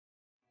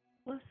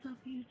What's up,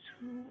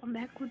 YouTube? I'm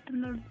back with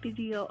another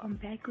video. I'm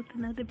back with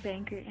another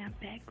banger, and I'm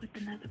back with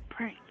another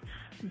prank.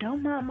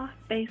 Don't mind my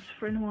face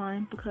for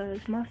one because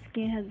my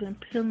skin has been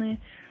peeling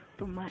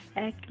from my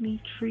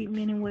acne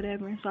treatment and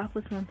whatever. And so I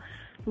put some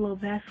little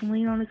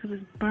Vaseline on it because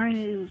it's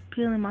burning. It was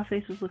peeling. My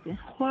face was looking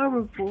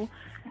horrible,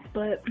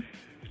 but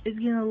it's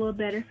getting a little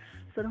better.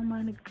 So don't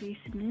mind the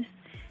greasiness.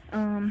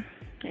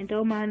 And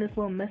don't mind this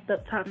little messed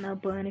up top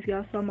knot bun. If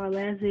y'all saw my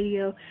last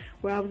video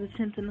where I was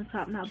attempting the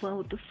top knot bun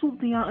with the swoop,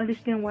 then y'all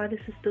understand why this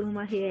is still in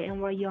my head and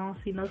why y'all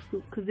don't see no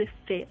swoop, because it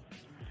fit.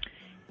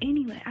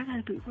 Anyway, I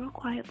gotta be real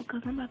quiet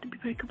because I'm about to be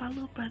breaking my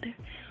little brother.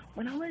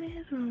 When I went in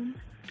his room,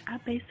 I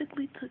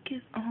basically took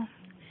his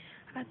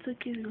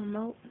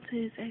remote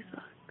to his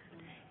Xbox.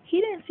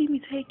 He didn't see me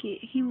take it.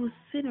 He was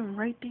sitting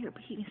right there,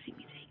 but he didn't see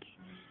me take it.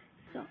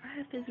 So I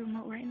have his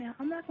remote right now.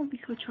 I'm not gonna be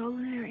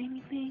controlling it or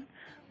anything.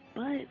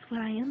 But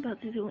what I am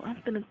about to do, I'm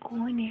finna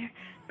go in there,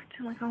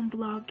 pretend like I'm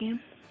vlogging.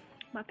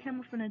 My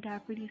camera's finna die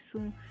pretty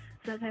soon,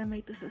 so I gotta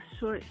make this a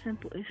short,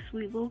 simple, and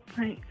sweet little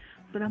prank.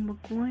 But I'm gonna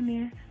go in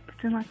there,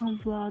 pretend like I'm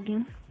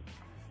vlogging.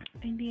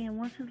 And then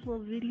once his little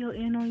video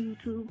in on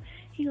YouTube,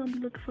 he gonna be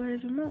looking for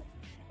his remote.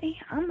 And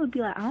I'm gonna be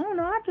like, I don't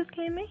know, I just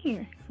came in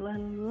here. La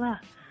la la.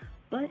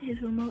 But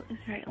his remote is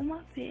right on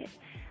my bed.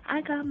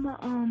 I got my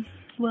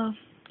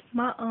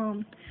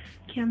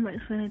camera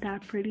is gonna die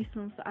pretty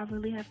soon, so I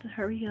really have to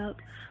hurry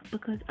up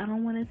because I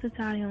don't want it to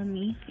die on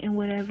me and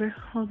whatever.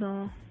 Hold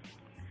on.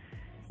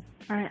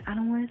 Alright, I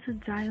don't want it to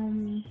die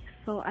on me,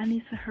 so I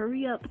need to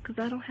hurry up because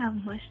I don't have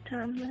much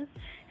time left.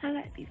 I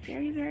gotta be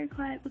very, very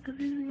quiet because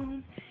this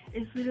room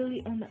is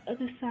literally on the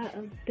other side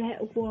of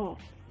that wall.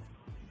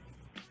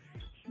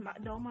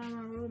 Don't mind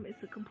my room,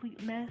 it's a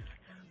complete mess,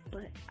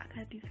 but I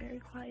gotta be very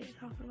quiet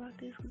talking about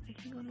this because they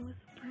can go know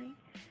it's a prank.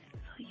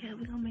 So yeah,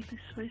 we're gonna make this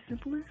very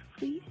simple and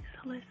sweet.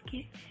 So let's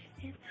get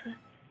into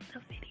the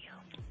video.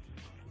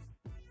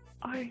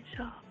 Alright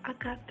y'all, I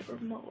got the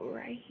remote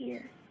right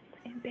here.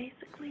 And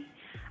basically,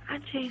 I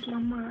changed my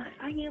mind.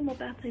 I am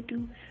about to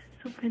do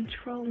some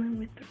controlling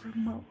with the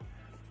remote.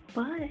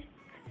 But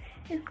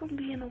it's gonna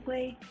be in a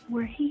way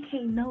where he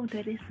can't know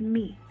that it's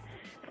me.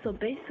 So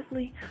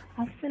basically,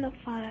 I'm finna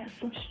find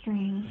some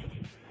string.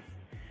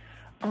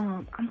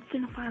 And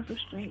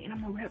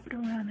I'm gonna wrap it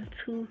around the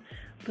two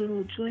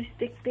little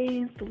joystick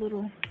things, the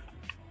little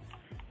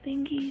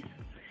thingies,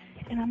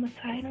 and I'm gonna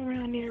tie it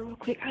around there real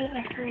quick. I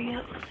gotta hurry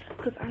up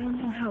because I don't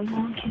know how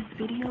long his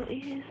video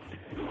is.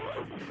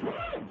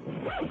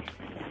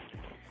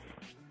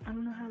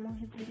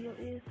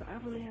 So I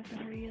really have to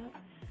hurry up.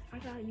 I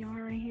got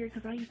yarn right here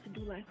because I used to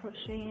do like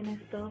crocheting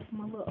and stuff,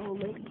 my little old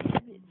lady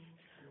habits.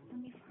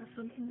 Let me find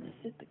something to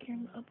set the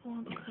camera up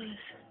on because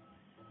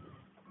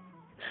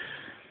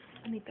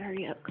I need to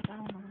hurry up because I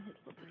don't know when his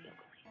little video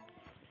going.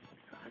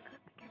 So I got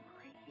the camera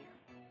right here.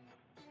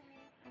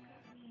 I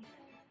got me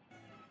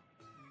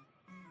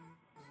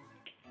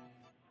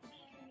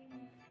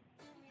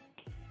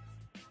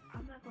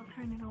I'm not gonna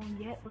turn it on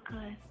yet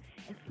because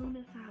as soon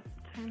as I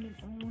turn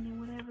it on and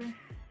whatever,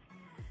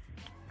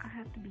 I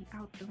have to be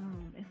out the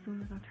room as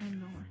soon as I turn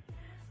it on.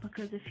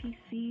 Because if he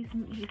sees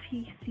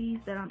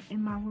that I'm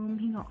in my room,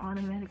 he gonna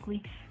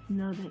automatically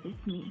know that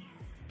it's me.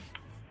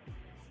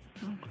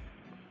 So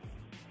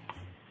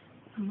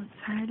I'm gonna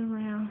tie it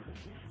around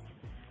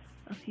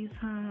a few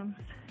times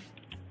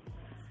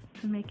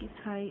to make it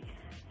tight.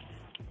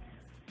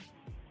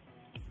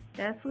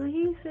 That's what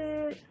he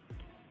said.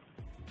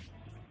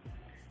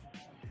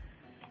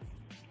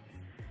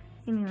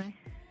 Anyway,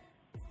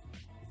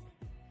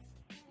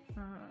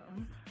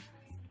 I'm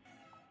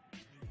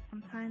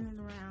tying it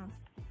around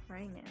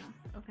right now.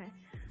 Okay,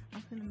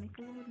 I'm gonna make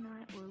a little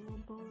knot or a little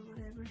bow or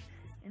whatever,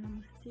 and I'm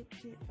gonna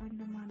stitch it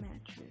under my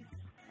mattress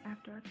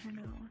after I turn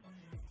it on.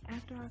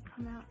 After I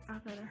come out, I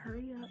gotta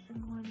hurry up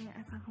and go in there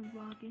act like I'm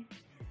vlogging.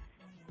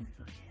 And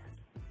so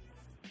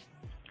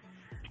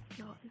yeah,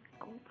 y'all, it's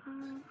go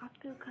time. I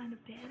feel kind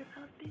of bad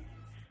about this.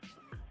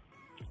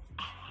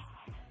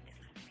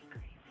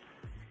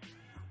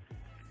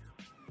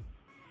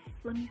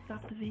 Let me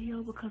stop the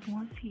video because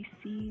once he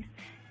sees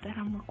that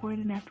I'm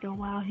recording after a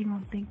while, he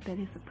gonna think that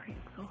it's a prank.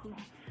 So hold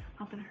on,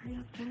 I'm gonna hurry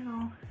up, turn it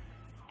on.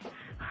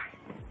 Alright,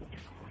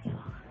 it's on,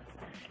 y'all.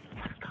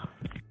 Let's go.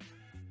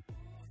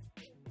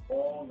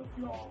 All the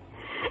floor.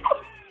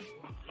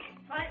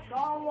 Plank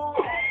gone wall.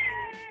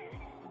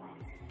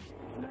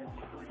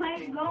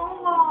 Plank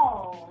gone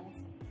wall.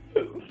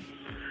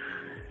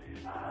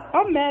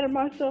 I'm mad at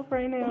myself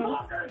right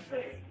now.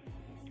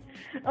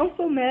 I'm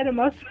so mad at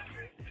myself.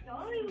 The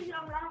only reason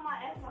I'm around my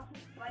ass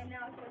right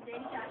now is because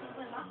Daddy shot you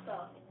putting my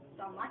stuff.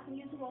 So I'm locking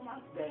you to all my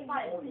stuff.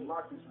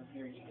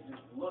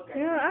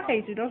 Yeah, I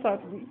hate you. Don't talk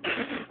to me.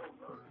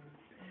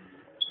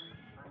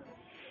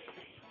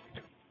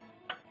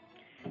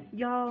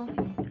 Y'all,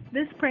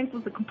 this prank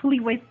was a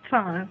complete waste of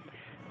time.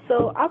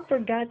 So I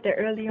forgot that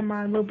earlier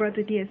my little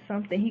brother did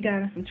something. He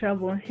got in some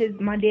trouble, and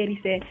my daddy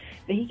said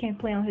that he can't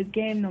play on his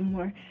game no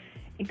more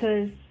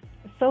because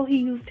so he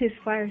used his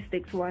Fire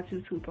Stick to watch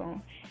YouTube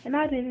on, and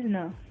I didn't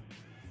know.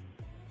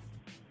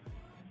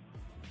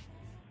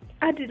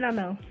 I did not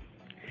know.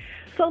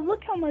 So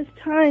look how much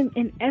time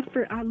and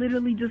effort I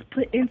literally just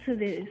put into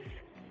this.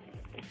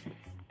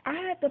 I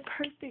had the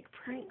perfect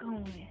prank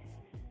going.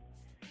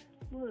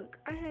 Look,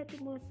 I had the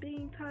little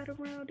thing tied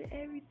around and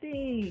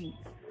everything.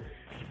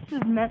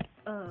 This is messed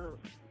up.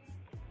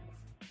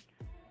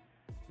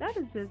 That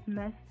is just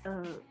messed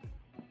up.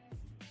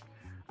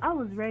 I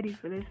was ready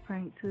for this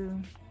prank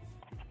too.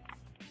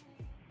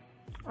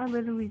 I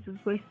literally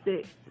just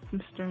wasted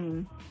some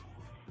string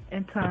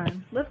and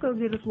time. Let's go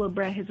get this little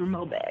brat his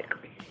remote back.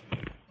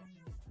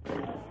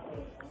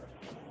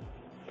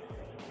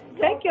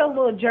 Take your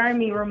little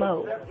Jeremy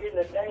remote.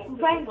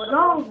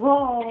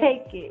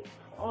 Take it.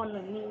 On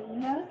the knee.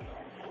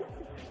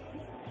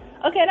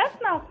 Okay,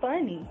 that's not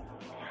funny.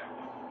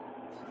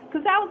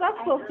 Cause how was I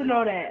supposed to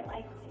know that?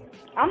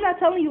 I'm not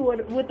telling you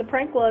what the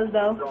prank was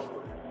though.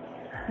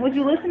 Was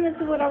you listening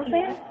to what I was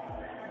saying?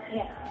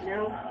 Yeah.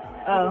 No.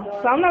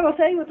 Oh, so I'm not gonna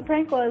tell you what the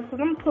prank was, cause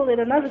I'm gonna pull it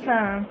another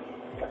time.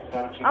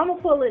 I'm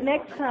gonna pull it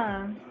next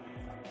time.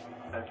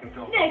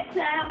 Next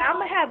time. I'm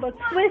gonna have a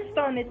twist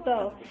on it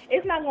though.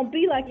 It's not gonna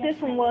be like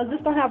this one was.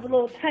 It's gonna have a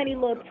little tiny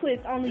little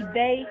twist. Only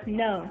they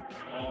know.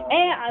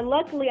 And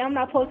luckily, I'm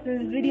not posting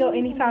this video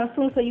anytime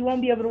soon, so you won't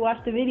be able to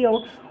watch the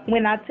video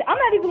when I'm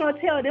not even gonna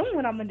tell them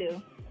what I'm gonna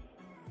do.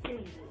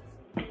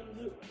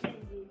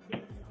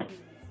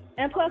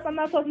 And plus, I'm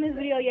not posting this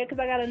video yet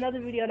because I got another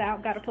video that I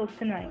gotta post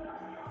tonight.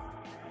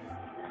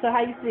 So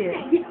how you feel?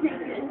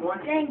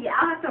 Dang it,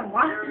 I have to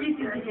watch the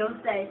YouTube video and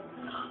say,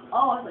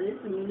 oh, so this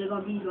is when they're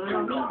gonna be going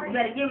on me. You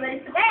better get ready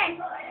for that.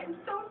 I'm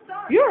so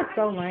sorry. You are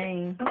so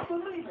lame.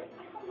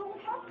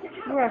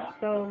 You are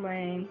so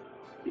lame.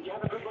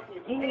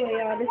 Anyway,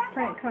 y'all, this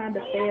prank kind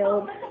of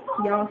failed.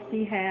 Y'all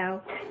see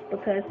how.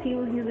 Because he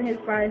was using his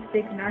Fire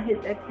Stick, not his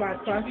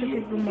Xbox, so I took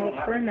his remote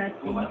for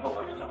nothing.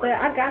 But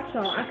I got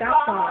y'all.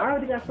 I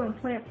already got something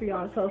planned for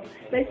y'all. So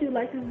make sure you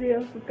like this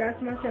video, subscribe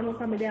to my channel,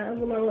 comment down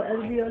below what other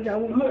videos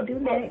y'all want me to do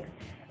next.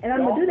 And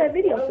I'm going to do that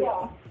video for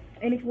y'all.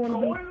 And if you want to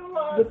be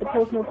with the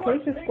post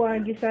notification squad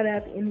and get shouted out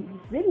at the end of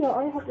this video,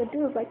 all you have to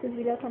do is like this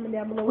video, comment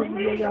down below what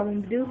video y'all want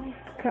me to do.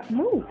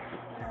 Move.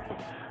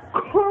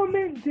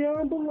 Comment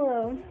down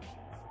below.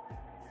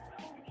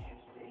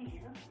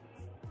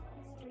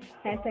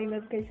 Hashtag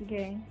notification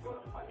gang.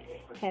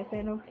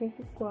 Hashtag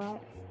notification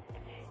squad.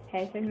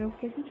 Hashtag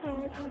notification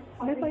charge.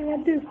 That's all you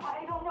gotta do.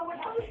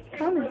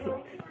 Comment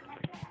it.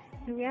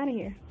 And we out of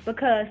here.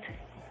 Because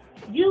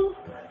you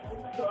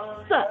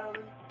suck.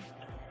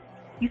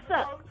 You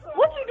suck.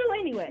 What you do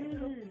anyway?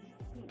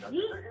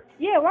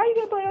 Yeah, why you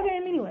gonna play your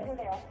game anyway?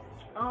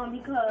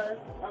 Because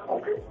I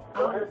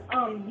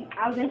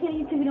was making a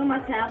YouTube video on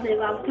my tablet.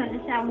 I was turning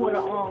the shower water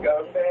on,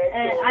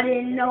 and I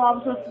didn't know I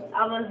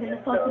wasn't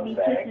supposed to be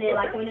twisting it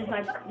like when it's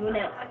like doing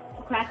that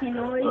cracking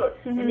noise.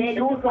 And then it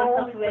took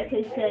myself away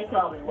because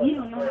you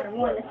don't know how to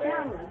run the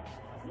shower.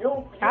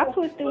 I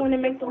twist it when it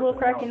makes a little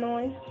cracking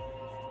noise.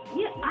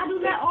 Yeah, I do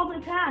that all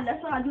the time.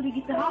 That's what I do to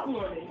get the hot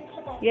water.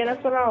 Yeah,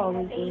 that's what I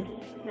always do.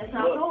 That's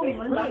how I told you.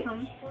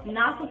 You're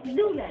not supposed to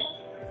do that.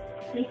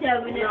 They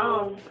said when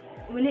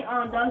it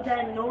does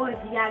that noise,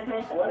 you gotta turn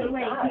it the other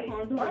way and keep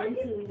on doing it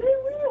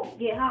to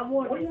get hot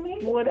water.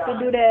 What if you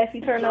do that if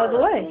you turn the other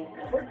way?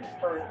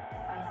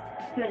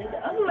 Turn it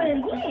the other way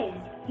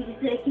again. You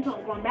just keep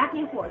on going back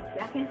and forth,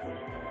 back and forth.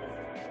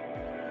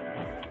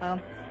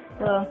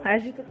 Well,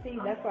 as you can see,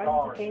 that's why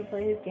he can't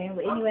play his game.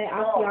 But anyway,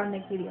 I'll see y'all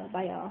next video.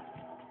 Bye, y'all.